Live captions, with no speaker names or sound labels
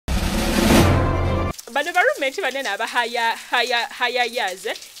bano barumenti banene aba haya years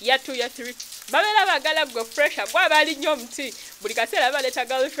ya 2 ya 3 babera bagala go fresher gwa bali nnyo muti buli kaseera baleta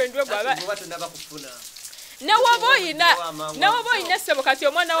girlfriend we gwa nawoboyina sebo kati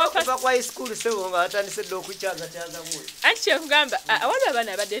omwana wa kuva kwa high school sebo nga atandise dde okukyaza mu anti kyenkugamba awali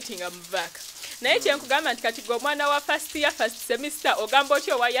abaana abadetinga mu vaaka naye kyenkugamba nti kati gwe omwana wa first year first semester ogamba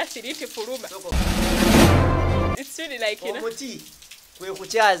otyo owa ya 3 nti fuluma it's really like you know omuti kwe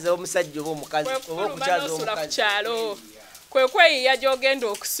kukyaza omusajja oba omukazi oba okukyaza omukazi kukyalo kwe kweyiya gy'ogenda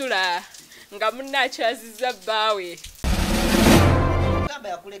okusula nga munnakyaziza bbaawe gamba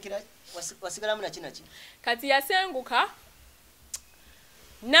yakulekera wasigalamu nakinaki kati yasenguka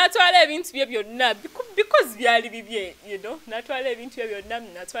natwala ebintu bye byonna because byali bibye you know natwala ebintu bye byonna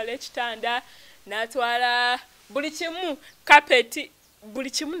natwala ekitanda natwala buli kimu carpet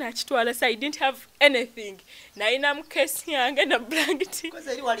buli kimu nakitwala so I didn't have anything naina mukesi yange na blanket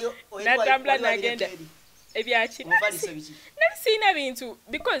natambula nagenda ebyaki nali sina bintu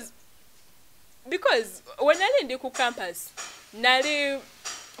because when I ndi ku campus nali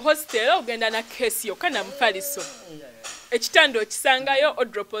hostel ogenda na kesi yokana mufaliso ekitanda okisangayo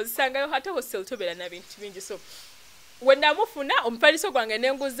odrop ozisangayo hata hostel tobera na bintu bingi so wenda mufuna omufaliso gwange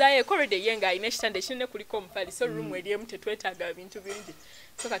nenguzayo corridor yenga ayina ekitanda ekinene kuliko omufaliso room eriemu tetwetaaga bintu bingi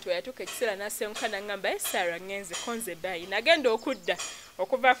so kati weyatuuka ekiseera nasenkana ngamba Sarah ngenze konze bayi nagenda okudda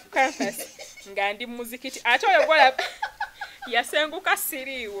okuva ku campus nga ndi muzikiti ate oyo gola yasenguka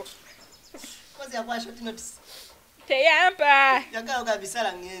siriiwo teyampa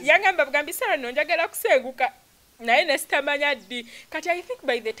yagamba bugambisala no njagala kusenguka naye nesitamanya ddi kati I think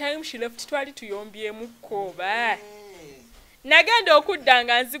by the time she left twali tuyombyemu koba nagenda okudda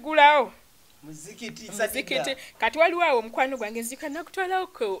nga nzigulawo muzikiti kati waliwo awo omukwano gwange nzika nakutwalawo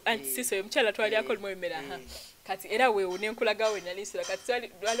ko antisiso omukyala twali akolimu emmera kati era weewo nenkulagawo enalisula kati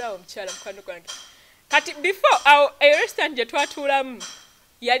waliwo awo omukyala mukwano gwange kati before awo restaurant gye twatuulamu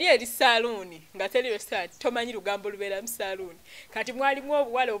yali eri salooni nga teri restaurant tomanyi lugambo lubeera mu salooni kati mwalimu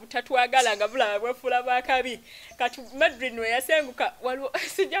obuwala obutatwagala nga bulaba bwefuula bwakabi kati Madrid we yasenguka waliwo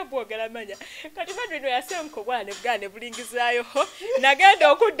sijja bwogera manya kati Madrid we yasenguka obwana ne bugane bulingizaayo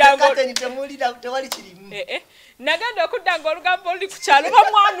nagenda okudda nagenda okudda nga olugambo oluli ku kyalo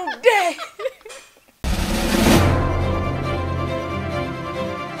bamwanudde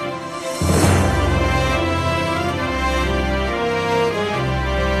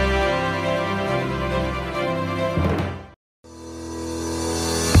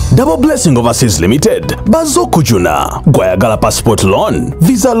Double Blessing Overseas Limited bazo kujuna gwayagala passport loan,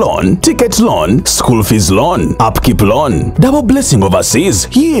 visa loan, ticket loan, school fees loan, upkeep loan. Double Blessing Overseas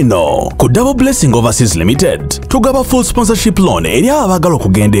yino ku Double Blessing Overseas Limited tugaba full sponsorship loan eri abagala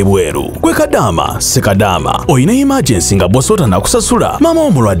okugenda ebweru gwe kadama sekadama oyina emergency nga bosota na kusasula mama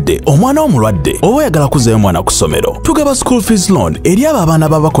omulwadde omwana omulwadde oyagala kuzayo mwana ku ssomero tugaba school fees loan eri abaana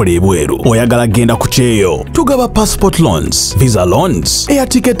babakola ebweru oyagala genda ku kyeyo tugaba passport loans, visa loans, air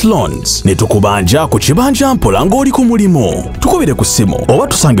ticket loans ne tukubanja ku kibanja mpola ng'oli ku mulimu tukubire ku ssimu oba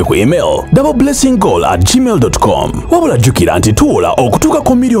tusange ku email doubleblessinggoal@gmail.com wabula jjukira nti tuwola okutuuka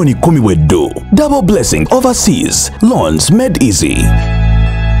ku miliyoni 10 bweddu. Double Blessing Overseas Loans Made Easy.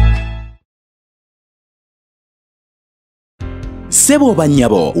 Sebo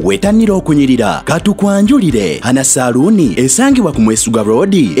banyabo wetanira okunyirira katukwanjulire hana saluni esangibwa ku Mwesuga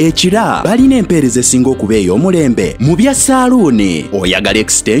Road ekira balina empeereza esinga okubeeya omulembe mu bya saluni oyagala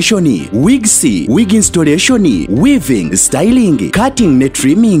extension, wigs, wig installation, weaving, styling, cutting ne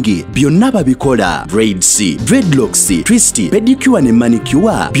trimming byonna babikola braids, dreadlocks, twist, pedicure ne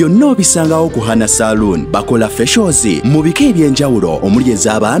manicure byonna obisangawo ku hana saluni bakola facials mu bika ebyenjawulo omuli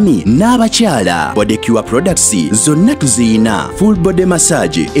ez'abaami n'abakyala bodicure products zonna tuziyina full body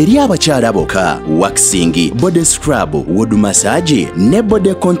massage eri abakyala boka waxing body scrub wood massage ne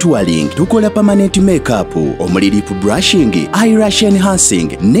body contouring tukola permanent makeup omuli lip brushing eyelash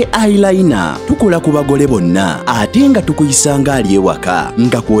enhancing ne eyeliner tukola ku bagole bonna ate nga tukuyisanga ali ewaka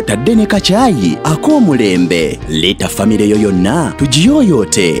nga kwotadde ne kacaayi ak'omulembe leta famire yo yonna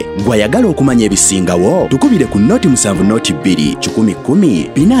tugiyoyote gwayagala okumanya ebisingawo tukubire ku noti 7 noti 2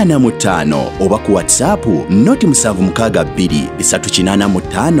 10 oba ku WhatsApp noti 762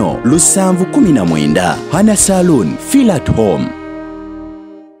 385 719 Hana Salon feel at home.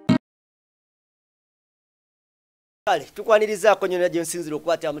 Kale tukwaniriza konyona jensinziro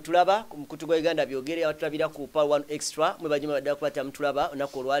kwata mutulaba ku mukutu gwa Uganda byogere abatulabira ku Power 1 Extra mwe bajima badda kwata mutulaba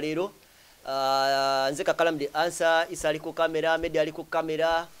onako lwalero nze Kakalamu the answer isali ku kamera media ali ku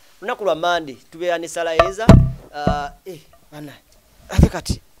kamera onako lwa Monday tubeera ne Sala Henza bana ate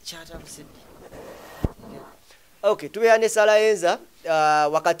kati chata kusedi Okay, tubeera ne Sala Henza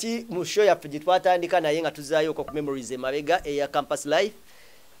wakati mu show yaffe gye twatandika naye nga tuzaayo ku memories emabega eya Campus Life.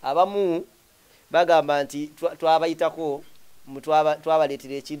 Abamu bagamba nti twabayitako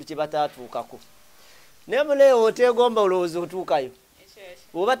twabaleetera ekintu kye bataatuukako. Naye muneewo oteegomba olowooza otuukayo.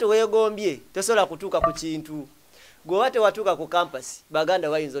 Bw'oba teweegombye tosobola kutuuka ku kintu. Bw'oba tewatuuka ku campus baganda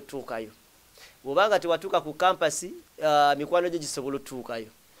bayinza otuukayo. Bw'oba nga tewatuuka ku campus mikwano gye gisobola otuukayo.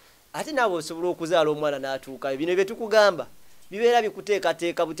 Ate naawe osobola okuzaala omwana n'atuukayo. Bino bye tukugamba bibeera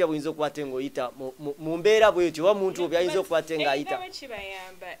bikuteekateeka butya buyinza okukwate ng'oyita mu mbeera bw'etyo oba muntu oyo ayinza okukwate ng'ayita.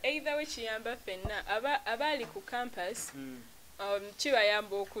 Either we kiyamba ffenna abaali ku campus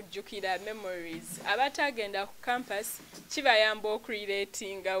kibayamba okujjukira memories. Abatagenda ku campus kibayamba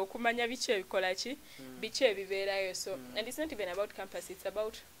okurelatinga okumanya biki ebikola ki biki ebibeerayo. So and it's not even about campus, it's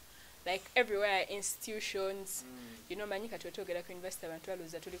about like everywhere institutions. You know, manyi kati otogera ku university abantu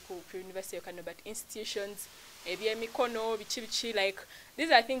baluza tuli ku university yokano, but institutions ebyemikono biki like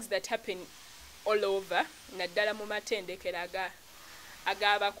these are things that happen all over naddala mu matendekero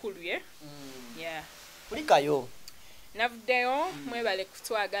ag'abakulu. Yeah. Kulikayo. Navuddeyo mwebale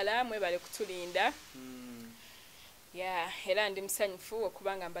kutwagala mwebale kutulinda. Yeah, era ndi musanyufu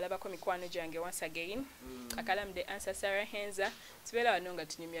okubanga mbalabako mikwano gyange once again. Kakalamu the answer Sarah Henza. Tubeera wano nga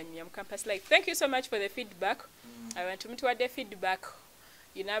tunyumya mu Campus Life. Thank you so much for the feedback. Abantu mutuwadde feedback.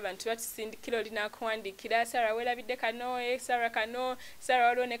 You know, abantu batusindikira olina kuwandiikira Sarah welabidde kano, Sarah kano, Sarah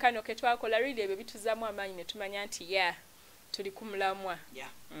waliwo ne kano ke twakola. Really ebyo bituzaamu amaanyi ne tumanya nti tuli ku mulamwa.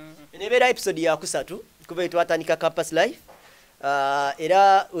 Enebeera episode ya kusatu kuba twatandika Campus Life.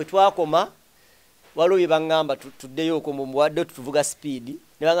 Era wetwakoma waliwo bye baŋŋamba tuddeyo okwo mu muwadde tuvuga speed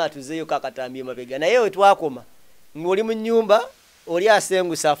ne banga tuzeeyo kakatambi mabega. Naye wetwakoma ng'oli mu nnyumba oli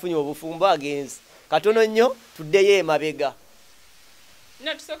asengusa afunye obufumbo agenzi katono nnyo tuddeyo emabega.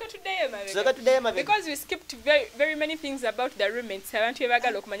 No, tusoka today, because we skipped very many things about the roommates. I want to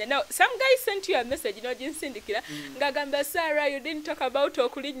evaluate. Now, some guy sent you a message, you know, jinsindikira. Ngagamba Sarah, you didn't talk about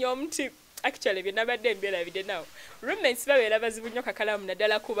okulinya omuti. Actually, we never did be now. Roommates babeera bazibu kakalamu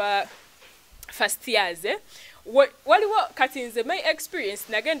naddala kuba first years. Waliwo kati nze my experience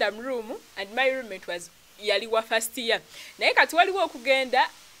nagenda mu room and my roommate was yaliwa first year. Naye kati waliwo okugenda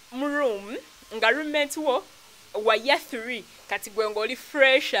mu room nga roommate wo wa year 3 kati gwe ngoli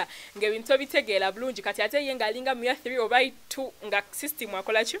fresher ng'ebintu bitegeera bulungi kati ate ye ngalinga mu year 3 oba 2 nga system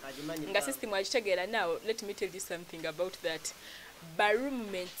akola ki nga system agitegeera. Now let me tell you something about that. Ba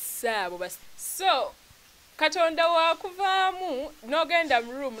roommates abo so katonda wa kuvaamu n'ogenda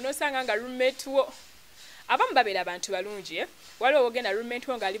mu room n'osanga nga roommate wo abamu babeera abantu balungi waliwo ogenda roommate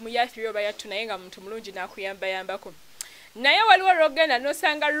wo ng'ali mu year 3 oba year 2 naye nga muntu mulungi n'akuyambayambako. Naye waliwo logenda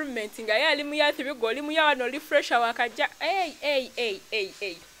nosanga roommate nga yali mu year 3 goli mu year 1 oli fresher wakajja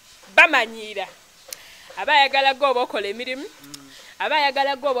bamanyira abayagala go okola emirimu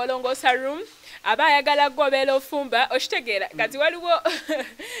abayagala go olongoosa room abayagala go obeera ofumba okitegeera. Kati waliwo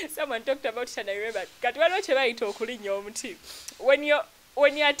someone talked about it and I remember kati waliwo kye bayita okulinnya omuti when you're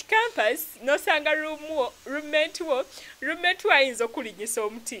at campus nosanga roommate wo ayinza okulinnyisa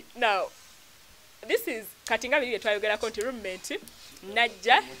omuti. Now this is katinga biri twayogerako nti roommate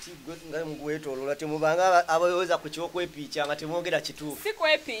najja ngwetolola temubanga abayoza ku kyokwepiica nga temwogera kituufu. Si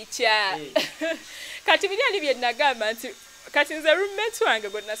kwepiica. Kati biri ali bye nagamba nti kati nze roommate wange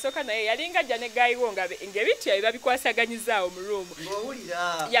gwe nasooka naye yalinga ajja ne gayiwo ng'ebintu ebyo babikwasaganyizaawo mu room.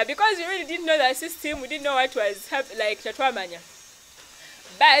 Yeah, because we really didn't know the system, we didn't know what was like tetwamanya.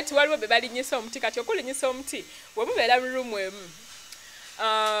 But waliwo be balinyisa omuti kati okulinyisa omuti bwe mubeera mu room emu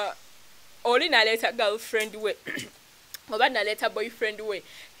oli naleeta girlfriend we oba naleeta boyfriend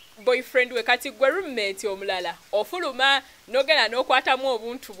we kati gwe roommate omulala ofuluma n'ogenda n'okwatamu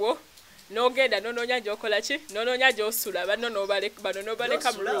obuntu bwo n'ogenda n'onoonya gy'okola ki n'onoonya gy'osula bano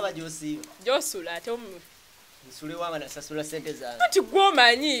n'obaleka mu room gy'osula ate nsule wanga nasasula sente zange kati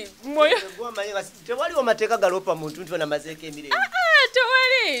gw'omanyi tewaliwo mateeka galopa muntu nti banamazeeko emirembe.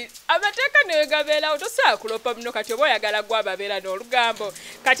 Tewali amateeka naye gabeerawo tosobola kulopa muno kati oba oyagala gwe ababeera n'olugambo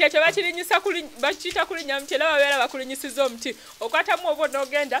kati ekyo bakiyita kulinnya muti era babeera bakulinyisiza omuti okwatamu obwo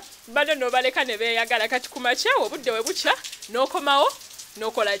n'ogenda bano n'obaleka ne beeyagala kati ku makyawo obudde we bukya n'okomawo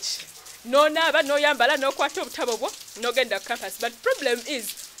n'okola ki n'onaaba n'oyambala n'okwata obutabo bwo n'ogenda ku campus. But problem is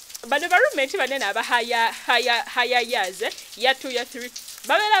bano ba roommate banene aba higher years year 2 year 3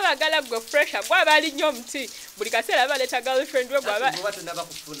 babeera bagala gwe fresher gwe abaalinnyo omuti buli kaseera baleeta girlfriend we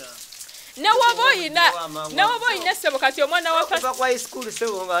nawoba oyina ssebo kati omwana wa kwa high school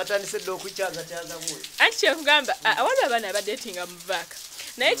sebo nga atandise dde okukyaza mwe anti kyenkugamba awaliwo abaana abadetinga mu vaaka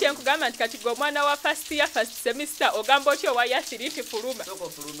naye kyenkugamba nti kati gwe omwana wa first year first semester ogamba otya owa ya 3 nti fuluma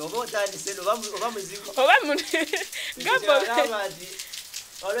oba otandise oba muzibu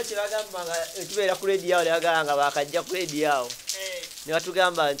olwo kyebagambanga tubeera ku ledi awo nebagamba nga bakajja ku ledi awo ne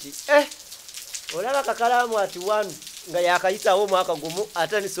batugamba nti olaba Kakalaamu ati wanu nga yakayisaawo omwaka gumu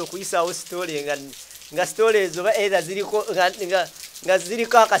atandise okuyisaawo sitole nga sitole ezo either nga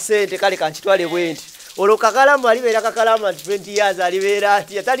ziriko akasente kale kankitwale bwenti olwo Kakalaamu alibeera Kakalaamu ati 20 years alibeera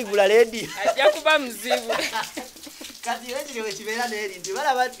ati ataligula ledi ajja kuba muzibu kati ekyo wekibeera n'eri nti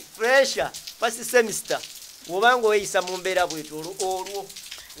balaba nti pressure first semester obanga oyisa mu mbeera bwetu olwo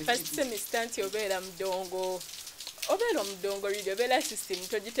first semester nti obeera mudongo really obeera system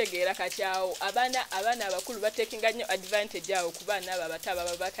togitegeera kati awo abaana abakulu batekinga nnyo advantage awo ku baana abo abato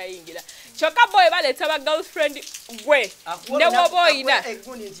ababa bakayingira kyokka boy baleeta ba girlfriend gwe ne woba oyina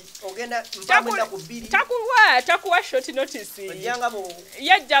takuwa short notice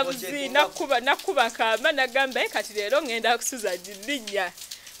yajja buzi nakuba kamba nagamba kati leero ngenda kusuza linnya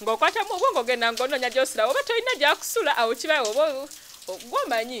ng'okwatamu obwongo ogenda ng'onoonya gy'osula oba tolina gyakusula awo kibaye oba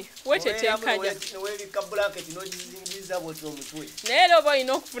gwomanyi wetetenkanya naye era oba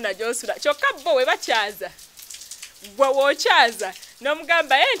olina okufuna gy'osula kyokka bo we bakyaza gwe wookyaza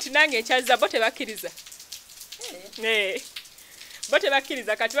n'omugamba ye nti nange nkyaziza bo tebakkiriza bo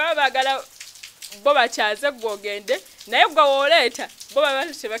tebakkiriza kati baba baagala bo bakyaze gwe ogende naye gwe wooleeta bo baba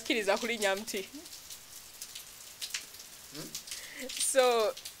tebakkiriza kulinnya muti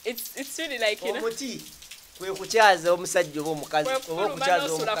so it's really like you know kwe kukyaza omusajja oba omukazi oba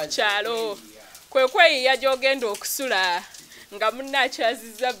okukyaza omukazi kukyalo kwe kweyiya gy'ogenda okusula nga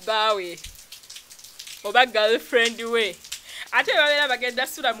munnakyaziza bbaawe oba girlfriend we ate babeera bagenda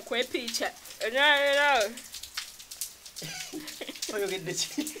sula mu kwepiica oyogedde ki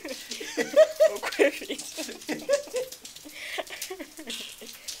okwepiica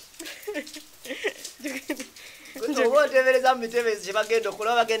oba otebereza mu mitebezi kyebagenda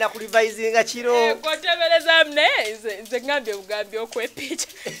okulaba bagenda ku revisinga kiro oteberezamu naye nze ngambye bugambi okwepiica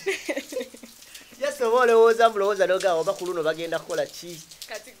yes oba olowooza mulowooza nogamba oba ku luno bagenda kukola ki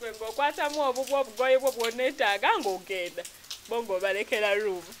kati gwe ng'okwatamu obubwa obugoye bwo bwoneetaaga ng'ogenda bo ng'obalekera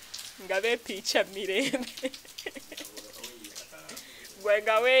ruumu nga beepiica mirembe gwe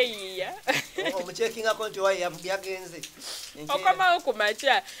nga weeyiiya omukyekingako nti owaye yagenze okomawo ku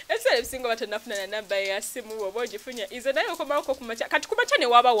makya ebiseera ebisinga oba tonafuna na namba eyasimu oba ogifunya ize naye okomawoko ku makya kati ku makya ne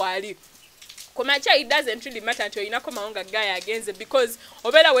waba waali ku makya it doesn't really matter nti olinakomawo nga gayi agenze because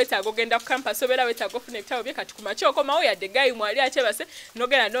obeera weetaaga ogenda ku campus obeera weetaaga ofuna ebitabo bye kati ku makya okomawo yadde gayi mwali akyebase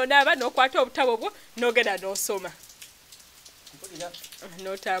n'ogenda n'onaaba n'okwata obutabo bwo n'ogenda n'osoma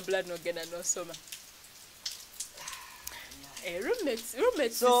n'otambula n'ogenda n'osoma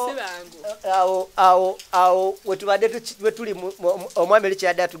roommates awo wetubadde wetuli omwami eri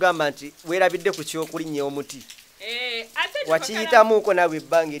kyadde atugamba nti weerabidde ku kyokulinnya omuti wakiyitamuuko nawe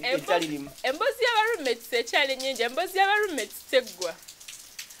ebbanga eritali limu emboozi y'abaroommates ekyali nnyingi emboozi y'abaroommates teggwa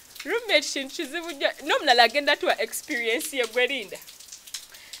roommate kintu kizibu nnyo n'omulala agenda tuwa experience ye gwerinda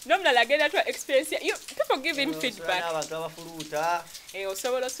n'omulala agenda tuwa experience ye people give him feedback abantu abafuluuta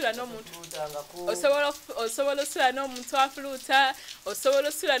osobola osula n'omuntu osobola osula n'omuntu afuluuta osobola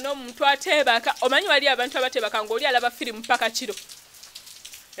osula n'omuntu ateebaka omanyi wali abantu abateebaka ng'oli alaba firimu paka kiro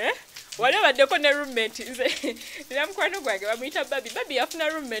wali obaddeko ne roommate nze nina mukwano gwange bamuyita babi yafuna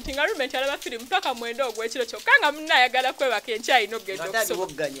roommate nga roommate alaba firimu paka mwenda ogw'ekiro kyokka nga munna ayagala kwebaka enkyalina okugenda okusoma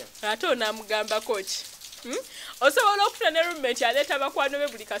ate onaamugambako ki osobola okufuna ne roommate aleeta bakwano be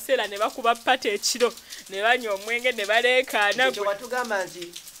buli kaseera ne bakuba pata ekiro ne banywa omwenge ne baleekaana watugamba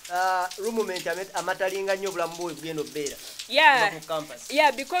nti roommate amatalinga nnyo obulamu bwe bugenda obbeera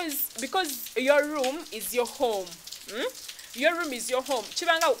yeah because your room is your home your room is your home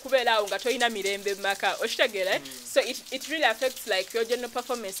kibanga okubeera awo nga tolina mirembe mu maka okitegeera so it really affects like your general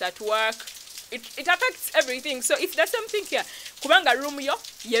performance at work it affects everything so if there's something here kubanga room yo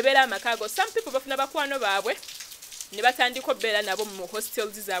yebeera amakago some people bafuna bakwano baabwe ne batandika obbeera nabo mu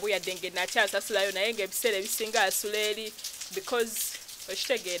hostels zaabwe yadde ngenda akyasasulayo naye ng'ebiseera ebisinga asula eri because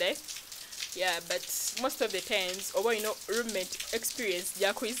okitegeera yeah but most of the times oba olina roommate experience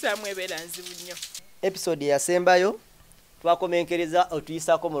gyakuyisaamu ebeera nzibu nnyo episode yasembayo twakomenkereza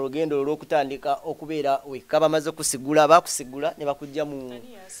otuyisaako mu lugendo olw'okutandika okubeera wekka bamaze okusigula bakusigula ne bakujja mu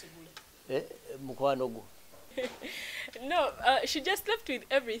mukwano gwo no she just left with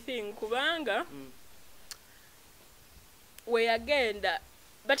everything kubanga weyagenda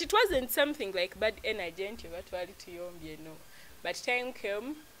but it wasn't something like bad energy nti batwali tuyombye no but time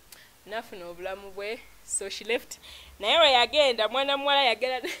came nafuna obulamu bwe, so she left. Naye we yagenda mwana muwala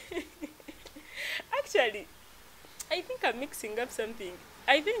yagenda. Actually, I think I'm mixing up something.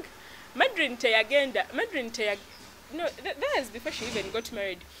 I think Madrid teyagenda. No, that was before she even got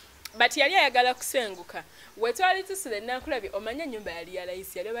married. But yali ayagala kusenguka. Wetwali tusule nakulabye omanya nyumba yali ya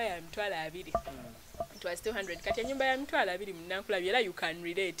rais yali ba ya mtwala 2. It was 200. Kati nyumba ya mtwala 2 mnakulabye era you can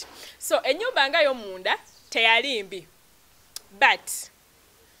relate. So enyumba nga yo munda teyalimbi. But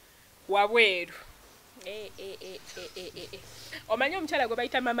wabweru. Omanya omukyala gwe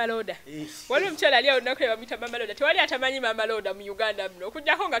bayita Mama Loda. Wali omukyala ali awo nakulaba bayita Mama Loda. Tewali atamanyi Mama Loda mu Uganda muno.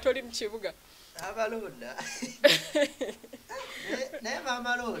 Okujjako nga toli mu kibuga. Abaloda. Ne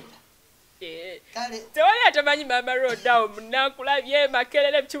Mama Loda. Kale. Tewali atamanyi Mama Loda awo munakulabye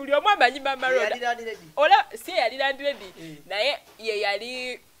Makerere buli omu amanyi Mama Loda. Ola si yali landiredi. Naye ye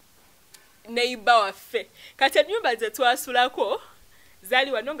yali neighbor waffe. Kati ennyumba ze twasulako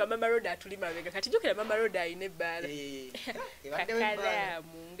zali wanonga Mama Loda atuli mabega. Kati jukira Mama Loda ayine ebbala.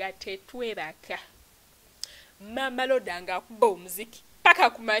 Kakalaamu nga tetwebaka. Mama Loda nga akuba omuziki paka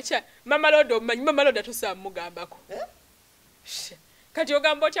kumacha. Mama Loda omanyi Mama Loda tosamugambako. Kati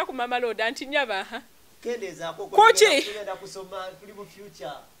ogamba otya ku Mama Loda anti nyaba ha? Kendeza ko kugenda kusoma kuli mu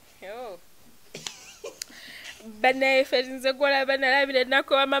future. Yo. Bana fezinze gola bana labire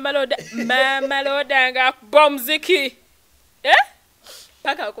nako wa Mama Loda. Mama Loda nga akuba omuziki.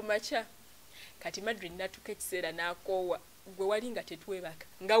 Paka kumacha. Kati Madrid natuka ekiseera nakowa gwe walinga tetwebaka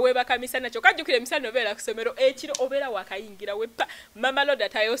nga webaka misana kyokajjukire misana obeera kusomero ekiro obeera wakayingira wepa Mama Loda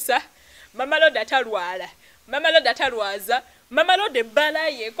tayosa Mama Loda talwala Mama Loda talwaza Mama Loda ebbala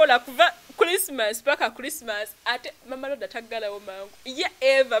yekola kuva Christmas paka Christmas ate Mama Loda taggalawo mangu ye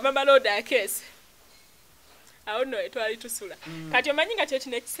eva Mama Loda akese awo no etwali tusula kati omanyi nga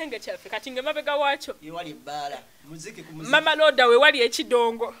kyekino ekisenge kyaffe kati nge mabega wakyo yewali ebbala muziki ku muziki Mama Loda we wali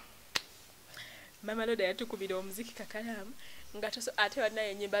ekidongo Mama Loda yatukubira omuziki Kakalaamu nga toso ate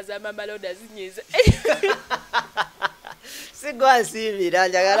wanaye nyimba za Mama Loda zinyiza sigwa nsibira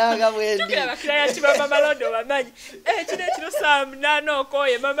njagalanga bwendi tukira bakira yati Mama Loda wamanyi kino ekiro saa 8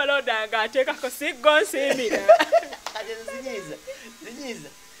 okoye Mama Loda nga ateekako sigwa nsibira ate zinyiza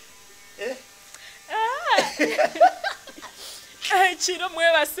kino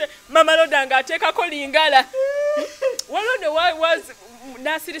mwebase Mama Loda nga ateekako lingala walone was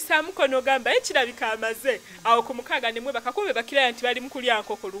nasirisa mukono gamba ekirabika amaze awo ku mukaga nemwe bakakube bakira nti bali mukulya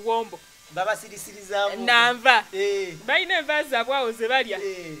nkoko luwombo baba sirisirizamu nanva bayina enva zaabwe ze balya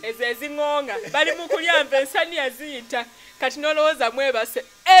ezo ezingonga bali mukulya nva ensani yaziyita kati nolowoza mwebase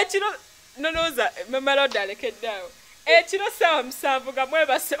ekiro nolowoza Mama Loda alekeddeawo ekiro sawa 7 ga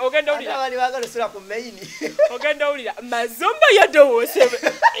mwebase ogenda ulira bali bagala sura ku main ogenda ulira mazomba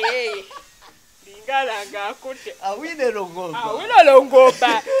yadowosebe lingala nga akutte awine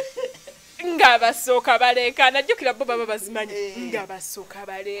longomba nga basooka balekana jukira bo baba bazimanyi nga basooka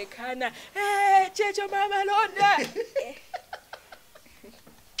balekana kyekyo Mama Loda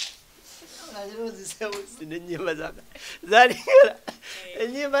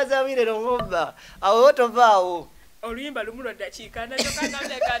enyimba za wine longomba awo tovaawo oluyimba lumu lwa dakiika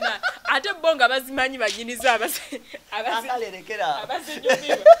nakyokanaekana ate bo nga bazimanyi banyiniza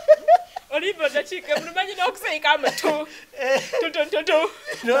abazinyumirwa oluyimba lwa dakiika mulumanyi n'okuseeyika mutu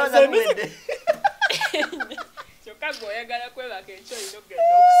kyokka gweoyagala kwebaka ekyo olina okugenda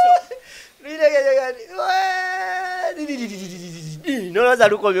okusoma noloza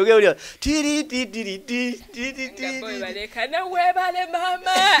lukomye ogeulya balekana webale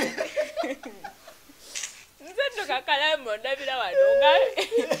mama nze nno Kakalaamu ndabira wano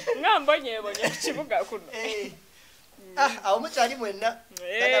nga mbonyebonye ku kibuga kuno awo mukyali mwenna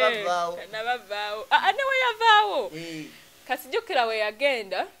tanabavaawo ne we yavaawo kasijukira we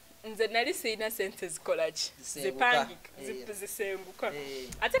yagenda nze nali sirina sente zikolaki zisenguka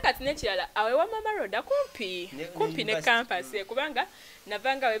ate kati nekirala awewa Mama Loda kumpi ne Compus kubanga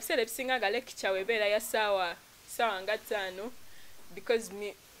navanga ebiseera ebisinga nga lecture webeera ya saawa nga 5 because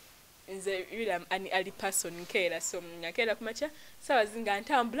me nze really an early person nkeera so nyakeera kumacha sawa zinga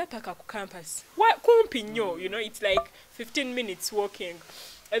ntambula paka ku Compus kumpi nnyo it's like 15 minutes walking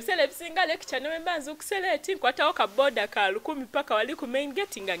ebiseera ebisinga lecture ne mbanza okuseleti nkwatawo ka boda ka 10 paka wali ku main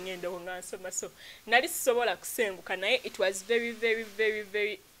gate nga ngenda nga nsoma so nali sisobola kusenguka naye it was very very very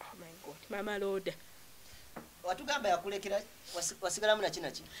very oh my god Mama Loda watugamba yakulekera wasigalamu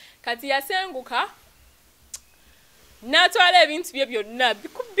nakinaki kati yasenguka natwala ebintu bye byonna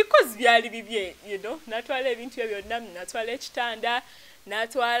because byali bibye natwala ebintu bye byonna natwala ekitanda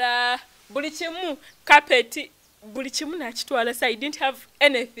natwala buli kimu carpet buli kimu nakitwala so I didn't have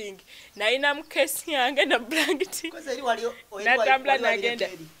anything naina mukesi yange na blanket natambula nagenda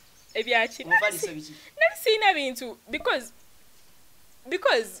ebyaki Mufaliso biki? nali sina bintu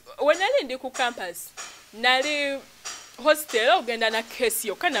because when I ndi ku campus nali hostel ogenda na case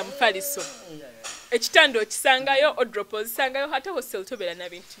yo kana mufaliso ekitando kisangayo odropo zisangayo hata hostel tobera na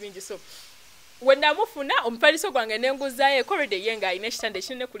bintu bingi so wenda mufuna omufaliso gwange nenguzayo corridor yenga ine kitande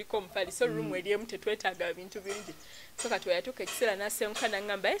kinene kuliko omufaliso room eliemu tetwetaaga bintu bingi so kati yatuka ekisera nasenkana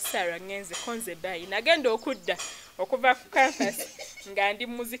ngamba Sarah ngenze konze bayi nagenda okudda okuva ku campus nga ndi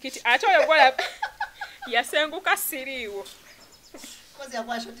muzikiti ate oyo gola yasenguka siriwo kozi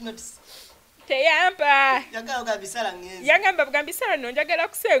yakwa short notice teyampa yagamba bugambisala no njagala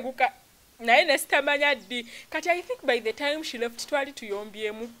kusenguka naye nesitamanya ddi kati I think by the time she left twali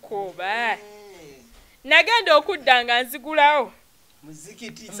tuyombyemu koba nagenda okudda nga nzigulawo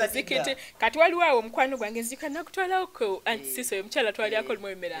muzikiti kati waliwo awo omukwano gwange nzika nakutwalawo ko antisiso omukyala twali akolimu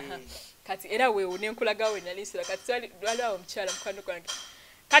emmera kati era weewo nenkulagawo enalisira kati waliwo awo omukyala mukwano gwange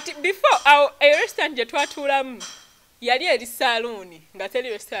kati before awo restaurant gye twatuulamu yali eri salooni nga teri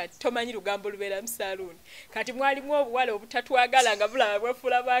restaurant tomanyi lugambo lubeera mu salooni kati mwalimu obuwala obutatwagala nga bulaba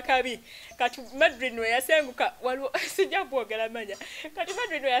bwefuula bwakabi kati Madrid we yasenguka waliwo sijja bwogera manya kati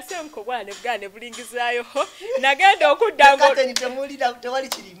Madrid we yasenguka obwana ne bugane bulingizaayo nagenda okudda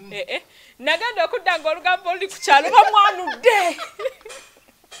nagenda okudda nga olugambo oluli ku kyalo bamwanudde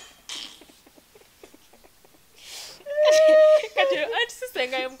kati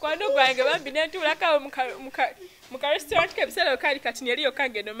antisisengayo mukwano gwange bambi nentuulakawo muka restaurant kebisala kali kati neliyo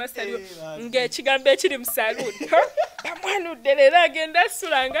kangendo masaliwo ng'ekigambo ekiri mu saloon bamwanudde leero agenda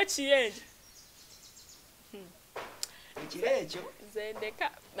asula nga kiyenje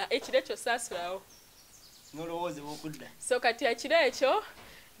zendeka ekiro ekyo saasulawo so kati ekiro ekyo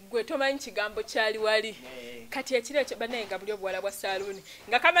gwe tomanyi kigambo kyali wali kati ekiro ekyo banaye nga buli obuwala bwa salooni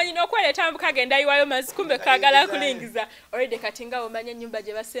nga kamanyi n'okweleeta kagenda ayiwayo mazzi kumbe kaagala kulingiza olwedde kati nga omanya ennyumba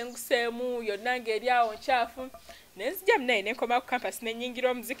gye basenguseemu yonna ng'eri awo nkyafu nenzijjamu naye nenkoma ku campus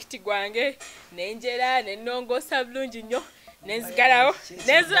nenyingira omuzikiti gwange nenjera nennongoosa bulungi nnyo nenzigalawo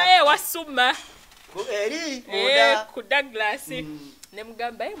nenzirayo ewa Summa ku Douglas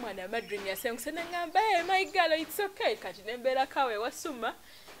nemugamba mwana Madrid yasenguse nengamba my girl it's okay kati nembeerako ewa Summa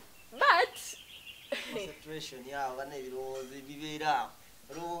but concentration yawo bana ebirowoozo ebibeera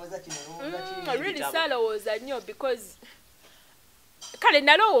olowooza kino olowooza kiri really salowooza nnyo because kale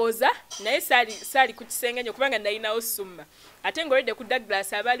nalowooza naye saali ku kisenge nnyo kubanga nalinawo Summa ate ng'olwedde ku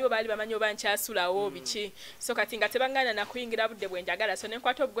Douglas abaaliwo baali bamanyi oba nkyasulawo biki so kati nga tebangana nakuyingira budde bwe njagala so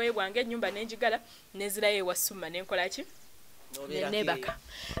nenkwata obugoye bwange ennyumba nenjigala nezirayo ewa Summa nenkola ki nebaka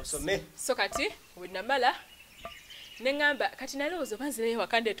so kati wenamala nengamba kati nalowooza oba nzireyo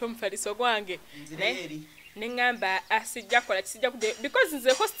wakandeeta omufaliso gwange nengamba sijja kola kisijja kudde because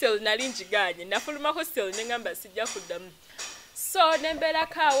nze hostel nali njiganye nafuluma hostel nengamba sijja kuddamu so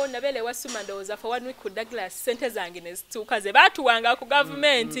nembeerako awo nabeera ewa Summa ndowooza for 1 week ku Douglas sente zange nezituuka ze baatuwanga ku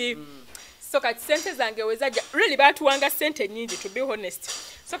gavumenti so kati sente zange wezajja really baatuwanga sente nnyingi to be honest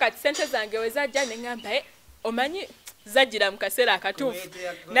so kati sente zange wezajja nengamba omanyi zajjira mu kaseera akatuufu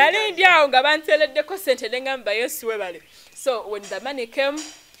nali ndi awo nga banteereddeko sente nengamba Yesu webale so when the money came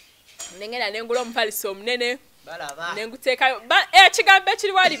nengenda nengula omufaliso omunene nenguteekayo ekigambo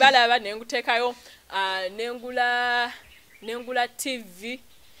ekiri wali balaba nenguteekayo nengula TV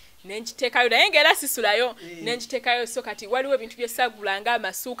nenjiteekayo naye ng'era sisulayo nenjiteekayo so kati waliwo ebintu byesagula nga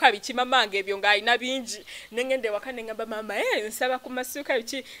amasuuka biki mamange ebyo ng'alina bingi nengende ewaka nengamba mama nsaba ku masuuka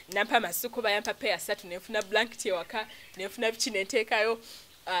biki nampa amasuuka bayampa peya 3 nenfuna blanket ewaka nenfuna biki nenteekayo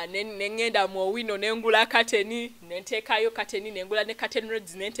nengenda mu owino nengula kateni nenteekayo kateni nengula ne curtain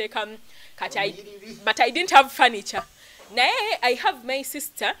rods nenteekamu kati but I didn't have furniture naye I have my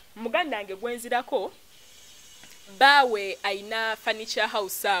sister muganda wange gwenzirako bawe aina furniture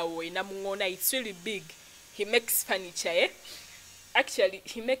house awo ina mungona it's really big he makes furniture actually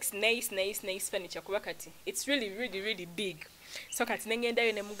he makes nice furniture kuba kati it's really big so kati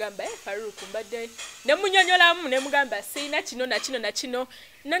nengendayo nemugamba Faruku mbadde nemunyonyolamu nemugamba sina kino na kino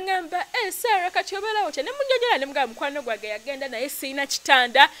nangamba Sarah kati obalawo kye nemunyonyola nemugamba mukwano gwange yagenda naye sina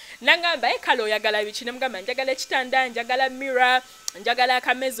kitanda nangamba kale oyagala biki nemugamba njagala ekitanda njagala mirror njagala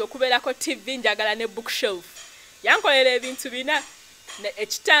akameza okubeerako TV njagala ne bookshelf yankolera ebintu bina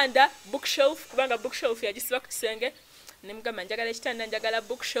ekitanda bookshelf kubanga bookshelf yagisiba ku kisenge nemugamba njagala ekitanda njagala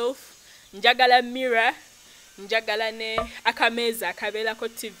bookshelf njagala mirror njagala ne akameza akabeerako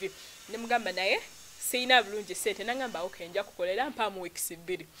TV nemugamba naye sina bulungi sente nangamba okay nja kukolera mpa mu weeks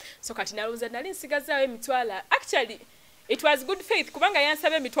 2 so kati nalowooza nali nsigazaawo emitwalo actually it was good faith kubanga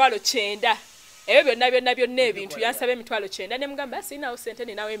yansaba emitwalo 9 ebyo byonna ebintu yansaba emitwalo 9 nemugamba sinawo sente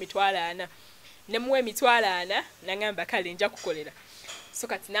ninawo emitwalo 4 nemuwa emitwalo 4 nangamba kale nja kukolera so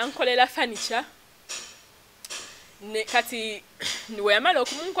kati nankolera furniture ne kati we yamala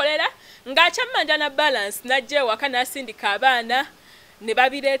okumunkolera ng'akyamanja na balance najja ewaka n'asindika abaana ne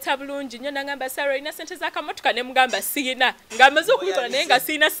babireeta bulungi nnyo nagamba Sarah olina ssente z'akamotoka ne mugamba siyina ng'amaze okubikola naye nga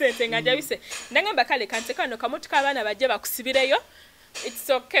siyina ssente nga njabise nagamba kale kante kano kamotoka abaana bajje bakusibireyo it's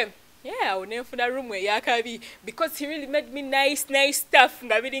okay yeah unefuna room eyakabi because he really made me nice stuff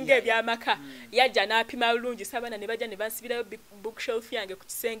nga biringa ebyamaka yajja n'apima bulungi sabana ne bajja ne bansibirayo bookshelf yange ku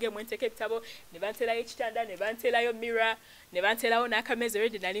kisenge mwenteke ebitabo ne banterayo ekitanda ne banterayo mirror ne banterayo n'akameza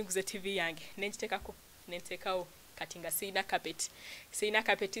already nali nguze TV yange nenjitekako nentekawo kati nga siyina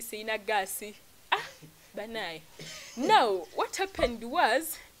carpet siyina gasi banaye now what happened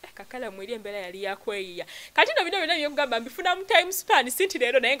was kakala mwili mbele yali yakweya kati no bino byogamba mbifuna mu time span sinti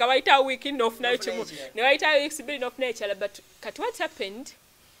lero naye nga waita week enough nayo kimu ne waita weeks bit enough nature but kati what happened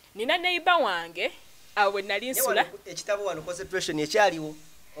nina neighbor wange awe nali nsula ekitabo wano concentration ekyaliwo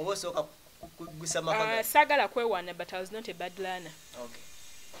obosoka kugusama kaga sagala kwewana but I was not a bad learner okay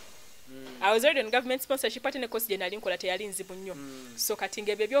I was already on government sponsorship at course generally nkola teyali nzibu nnyo so kati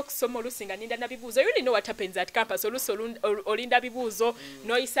ngebyo byokusoma olusinga ninda nabibuuzo you really know what happens at campus olinda bibuuzo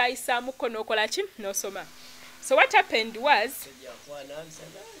no isa mukono okola ki no soma so what happened was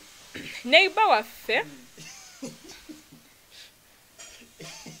neighbor waffe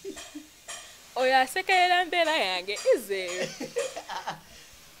oyo asekerera mbeera yange is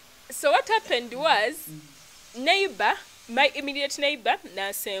so what happened was neighbor my immediate neighbor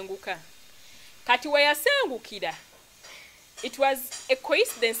nasenguka kati we yasengukira it was a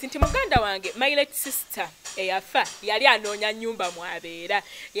coincidence nti muganda wange my late sister eyafa yali anoonya nyumba mwabeera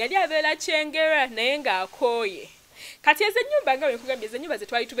yali abeera Kyengera naye ng'akooye kati eze nyumba nga wekugambye eze nyumba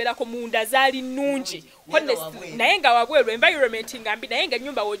zetwali tubeerako munda zaali nnungi naye nga wabweru environment nga mbi naye nga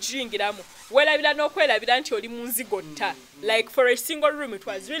nyumba wogiyingiramu weerabira n'okwerabira nti oli mu nzigotta like for a single room it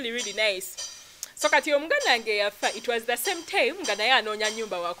was really nice so kati omuganda wange yafa it was the same time nga naye anoonya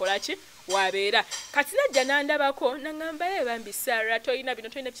nyumba wakola ki wabeera kati najja nandabako nangamba bambi Sarah toyina bino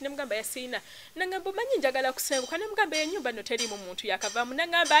toyina bino mugamba yasiina nangamba omanyi njagala kusenguka ne mugamba ennyumba no terimu muntu yakavaamu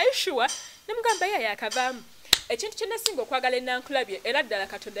nangamba ayishua ne mugamba yakavaamu ekintu kye nasinga okwagala enankulabye era ddala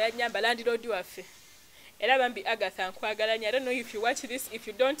Katonda yannyamba landlord waffe era bambi Agatha nkwagalanya I don't know if you watch this if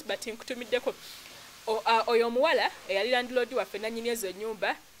you don't but nkutumiddeko oyo omuwala eyali landlord waffe nannyini ezo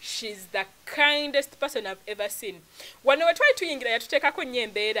nyumba she's the kindest person I've ever seen wano we twali tuyingira yatuteekako nnyo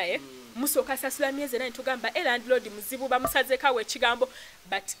embeera ye musooka sasula myezi ena netugamba landlord muzibu bamusazekawo ekigambo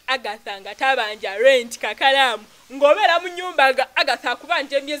but Agatha nga tabanja rent kakalaamu ng'obeera mu nyumba nga Agatha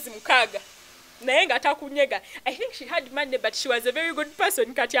akubanja emyezi 6 naye nga takunyega I think she had money but she was a very good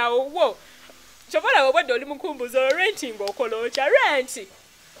person kati awo wo chobola obwadde oli mukumbuzo renting okola ocha rent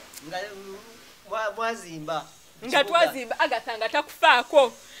mwazimba nga twazimba Agatha nga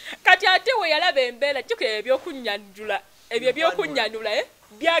takufaako kati ate we yalaba embeera jjukira ebyo byokunnyanula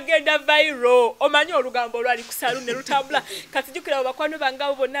byagenda viral omanyi olugambo olwali ku saluni ne lutambula kati jjukira abo bakwano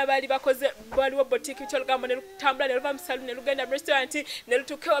bangabo bonna baali bakoze waliwo boutique kyolugambo ne lutambula ne luva mu saluni ne lugenda mu restaurant ne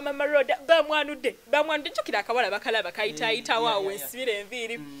lutuuka wa Mama Road bamwanudde jjukira akawala bakalaba kayitaayitawo awo ensibira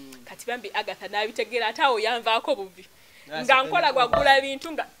enviiri kati bambi Agatha n'abitegeera ate awo yanvaako buvi nga nkola gwagula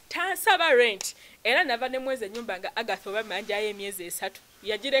bintu nga tansaba rent era nava ne mwezi ennyumba nga Agatha oba manjayo emyezi 3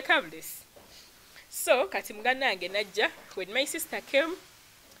 yagireka bless so kati muganda wange najja when my sister came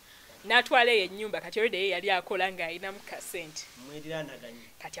natwala ennyumba kati already yali akola nga ayina mu kasente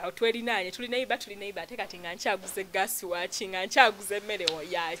kati awo twelinaanye tuli neighbor ate kati nga nkyaguze gasi waki nga nkyaguze emmere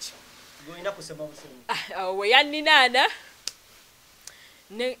yaki we yanninaana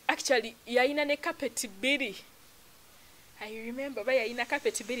ne actually yayina ne carpet 2 I remember ba yayina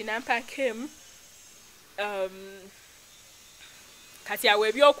carpet 2 nampakemu kati awe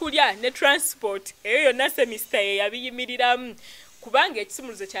ebyokulya ne transport eyo yonna semester yabiyimiriramu kubanga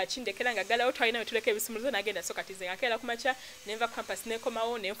ekisumuluzo kyakindekera nga galawo twalina wetuleka ebisumuluzo nagenda so kati zenga keera kumaca nenva campus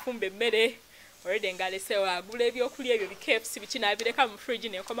nekomawo nenfumba emmere already ngalesewo agula ebyokulya ebyo bikefsi biki nabireka mu fridge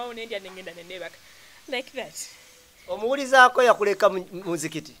nenkomawo nendya nengenda nenebaka like that omuwulizaako yakuleka mu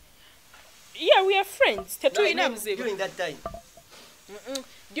nzikiti yeah we are friends tetulina muzibu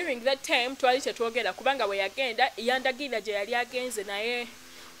during that time twali tetwogera kubanga we yagenda yandagirira gye yali agenze naye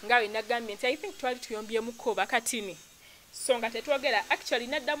nga we nagambye nti I think twali tuyombyemukko bakatini so nga tetwogera actually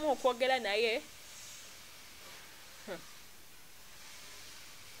naddamu okwogera naye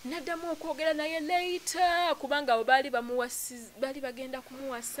later kubanga abo baali bagenda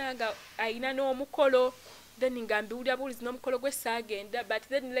kumuwasanga ayina n'omukolo then nga mbiwulira bulizi n'omukolo gwe saagenda but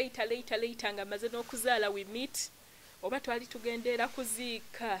then later nga maze n'okuzaala we meet oba twali tugendeera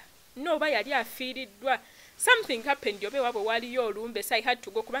kuziika no oba yali afiiriddwa something happened yobe wabo waliyo olumbe so I had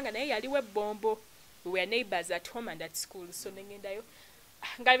to go kubanga naye yaliwo ebbombo. We were neighbors at home and at school so nengendayo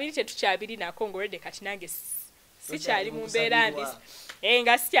nga biri tetukyabiri nako ngorede kati nange sikyali mu mbeera mbi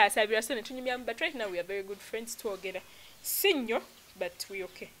nga sikyasabira so netunyumya but right now we are very good friends twogera sinyo but we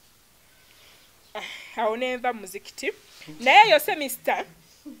okay. Awo nenva muzikiti naye yo semester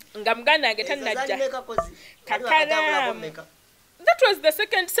nga muganda wange tanajja Kakalaamu. That was the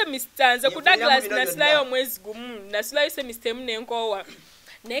second semester nze ku Douglas nasilayo omwezi gumu nasilayo semester emu nenkowa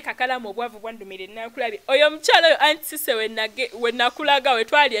naye Kakalaamu obwavu bwandumire nakulabye oyo omukyala oyo Aunt Cisse we nakulaga we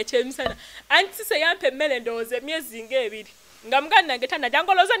twali ekyemisana Aunt Cisse yampa emmere ndowooza emyezi ng'ebiri nga muganda wange tanajja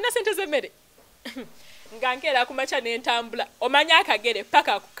ngolooza nina sente z'emmere nga nkeera ku makya n'entambula omanya akagere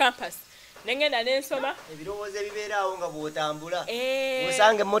paka ku campus nengenda nensoma ebirowoozo ebibeeraawo nga bw'otambula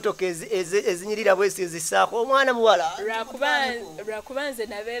osanga emmotoka ezinyirira bwesi ezisaako omwana muwala lwakubanze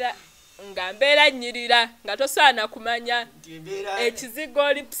nabeera nga mbeera nnyirira nga tosaana kumanya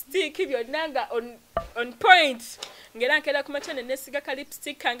ekizigo lipstick byonna nga on point ngera nkeera ku makya nenesiga ka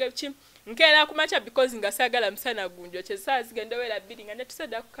lipstick kange ki nkeera ku makya because nga saagala musana gunjo kyesaawa zigenda owera bbiri nga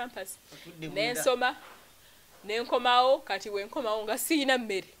netusedda ku campus nensoma nenkomawo kati wenkomawo nga siina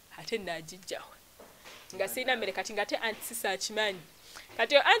mmere ate najijjawe nga siina mmere kati nga te Aunt Cisse akimanyi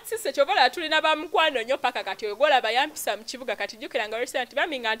kati Aunt Cisse kyovola tulina bamukwano nnyo paka kati ogola bayampisa mu kibuga kati jjukira nga restaurant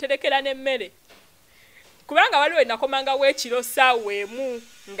bami nga nterekera n'emmere kubanga waliwo nakomanga w'ekiro ssaawa emu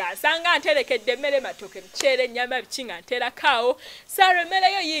nga nsanga nterekedde emmere matoke muceere ennyama biki nga nterakaawo saara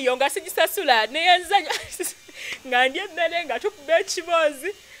emmereyo yiiyo nga sigisasula neyenzanya nga ndya emmere nga tukuba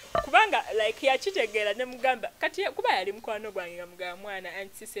ekiboozi kubanga like yakitegeera ne mugamba kati kuba yali mukwano gwange nga mugamba mwana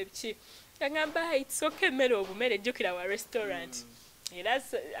Aunt Cisse biki ngamba it's okay emmere obumere jjukira wa restaurant era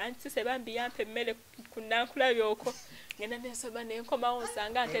Aunt Cisse bambi yampa emmere ku nankulabye okwo ngenda nensoma nenkomawo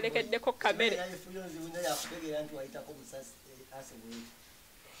nsanga nterekeddeko kamere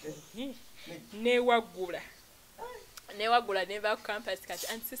newagula neva ku campus kati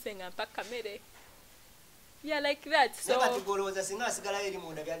Aunt Cisse nga mpa kamere. Yeah, like that. So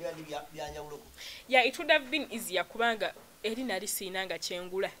yeah, it would have been easier kubanga eri nali siinanga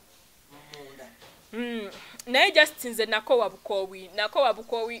kyengula. Naye just nze nako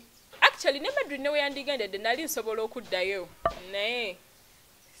wabukowi actually never ne weyandigendedde nali nsobola okuddayo naye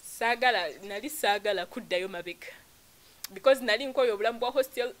nali saagala kuddayo mabega because nali nkoyo obulamu bwa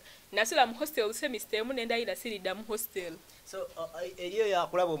hostel nasula mu hostel semester emu nendayira siridda mu hostel so eriyo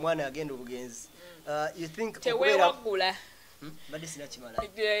yakulaba omwana agenda obugenzi you think tewewagula badi sina kimala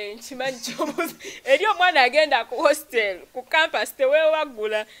nkimanyi kyobuzi eri omwana agenda ku hostel ku campus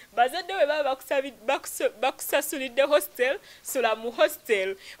tewewagula bazadde we baba bakusasulidde hostel sula mu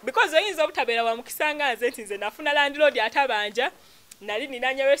hostel because oyinza obutabeera wa mukisanga nze nafuna landlord atabanja nali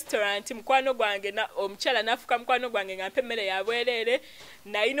ninanya restaurant mukwano gwange na omukyala nafuka mukwano gwange nga mpe emmere ya bwereere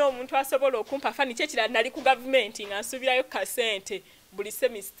nalina omuntu asobola okumpa fani kyekira nali ku government nga nsubirayo kasente buli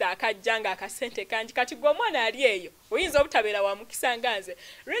semester akajjanga akasente kanji kati gwe omwana ali eyo oyinza obutabeera wa mukisa nga nze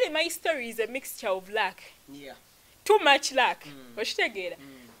really my story is a mixture of luck too much luck okitegeera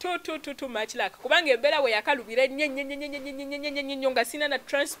too much luck kubanga embeera we yakalubira nnyo nga sina na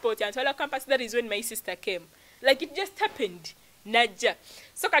transport antwala campus that is when my sister came like it just happened najja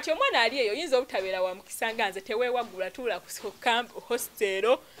so kati omwana ali eyo oyinza obutabeera wa mukisa nga nze tewewagula tuula ku camp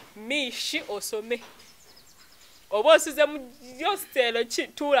hostel mishi osome oba osuze mu hostel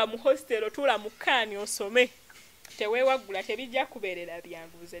tuula mu hostel tuula mu kaani osome tewewagula tebijja kubeerera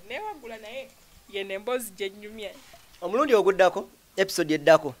byanguze newagula naye yene emboozi gye nnyumya omulundi oguddako episode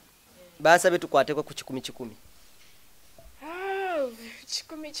eddako baasabye tukwateko ku 10-10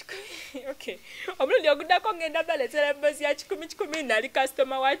 okay omulundi oguddako ngenda baleetera emboozi ya 10-10 nali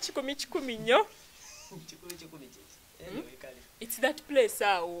customer wa 10-10 nnyo it's that place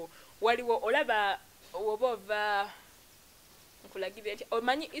awo waliwo olaba obova nkulagirira ati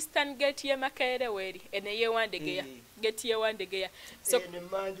omanyi Eastern Gate ye Makerere weri ene yewandegeya gate yewandegeya so ne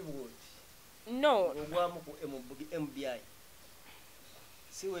manju bwo no ogwamu ku MBI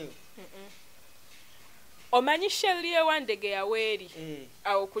siwe omanyi Shell yewandegeya weri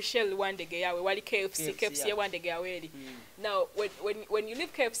awo ku Shell wandegeya we wali KFC yewandegeya weri now when you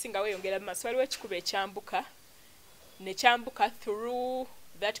leave KFC nga weyongera mu maso waliwo ekikuba ekyambuka ne kyambuka through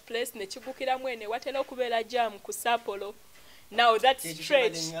that place ne kigukira mwene watera okubeera jam ku Sapolo now that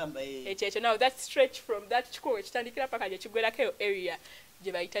stretch now that stretch from that chiko ekitandikira paka gye kigwerako area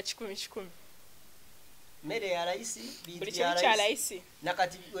gye bayita 10-10 mere ya raisi buli ya raisi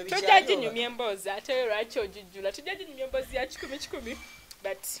nakati webichalo tujaji nyumye mbozi ate lwaki ojujjula tujaji nyumye mbozi ya 10-10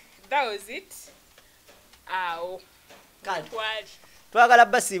 but that was it awo kati twagala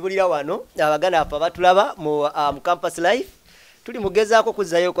basibulira wano abagana apa batulaba mu campus life tuli mugezaako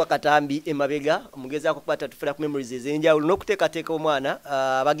kuzayo kwa katambi emabega mugezaako kwata tufera ku memories ezenjawulo n'okuteekateeka omwana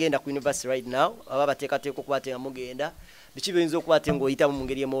abagenda ku university right now aba bateekateeka okukwata nga mugenda biki biyinza okukwata ng'oyitamu mu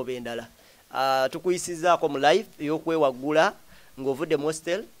ngeri emooba endala tukuyisizaako mu life ey'okwewaggula ng'ovudde mu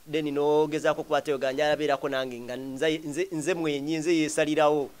hostel then n'ogezaako okukwata yoganja alabeerako nange nga nze mwenyi nze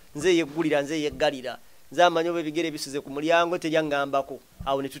yeesalirawo nze yeggulira nze yeggalira nze amanyi oba ebigere bisuze ku mulyango teryaŋŋambako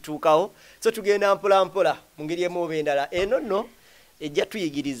awo ne tutuukawo so tugenda mpola mpola mu ngeri emooba endala eno nno ejja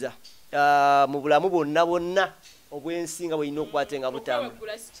tuyigiriza mu bulamu bwonna bwonna obw'ensi nga bwelina okukwata nga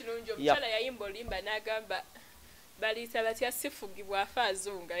butambula omukyala yayimba olimba n'agamba baliisa batya sifugibwa afa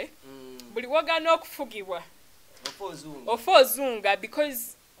azunga buli wogana okufugibwa ofa ozunga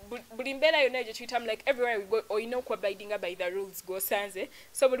because buli mbeera yonna egyo tuyitamu like everywhere we go olina okuabidinga by the rules g'osanze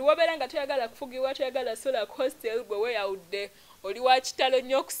so buli wobeera nga toyagala kufugibwa toyagala sola ku hostel gwe weeyawudde oli wa kitalo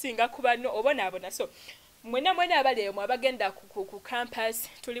nnyo okusinga ku banno obonaabona so mwena abali eyo abagenda ku campus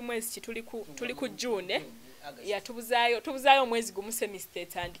tuli mwezi ki tuli ku June tubuzaayo omwezi gumu semester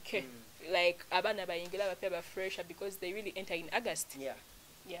etandike like abaana bayingira bapya ba fresher because they really enter in August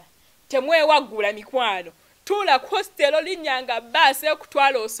temwewaggula mikwano tula ku hostel linnyanga baasi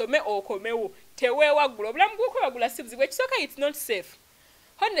okutwala osome okomewo teweewaggula obulamu bw'okwewagula si buzibu ekisooka it's not safe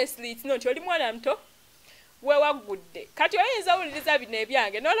honestly it's not oli mwana muto weewaggudde kati oyinza owuliriza bino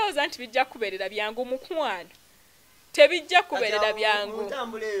ebyange n'olowooza nti bijja kubeerera byangu mukwano tebijja kubeerera byangu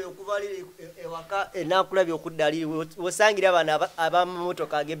ntambula eyo okuva liri ewaka enaakulabya okudda liri wosangira abaana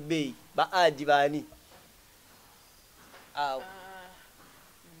abamamotoka ag'ebbeeyi ba aji baani awo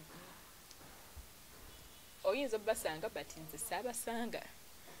oyinza obbasanga but nze saabasanga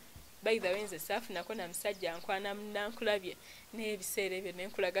by the way nze saafunako na musajja nkwana munankulabye n'ebiseera ebyo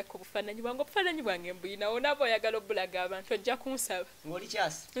nenkulagako obufaananyi bwange obufaananyi bwange mbuyinawo naba oyagala obulaga abantu ojja kunsaba ng'oli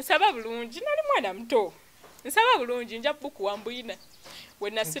kyasi nsaba bulungi nali mwana muto nsaba bulungi nja buku wambuyina we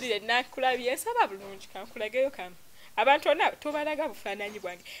nasulire nankulabye nsaba bulungi kankulageyo kamu abantu ona tobalaga bufaananyi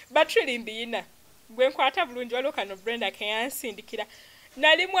bwange batuli mbiyina gwe nkwata bulungi waliwo kano Brenda keyansindikira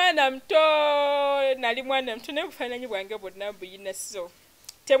nali mwana muto n'ebufaananyi bwange bwonna mbuyina so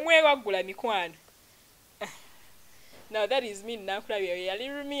temwewaggula mikwano now that is me nankulabye yali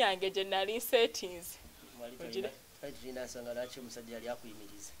rumi yange gye nali settings nsonga lwaki omusajja yali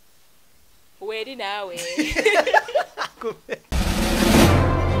akuyimiriza weeri naawe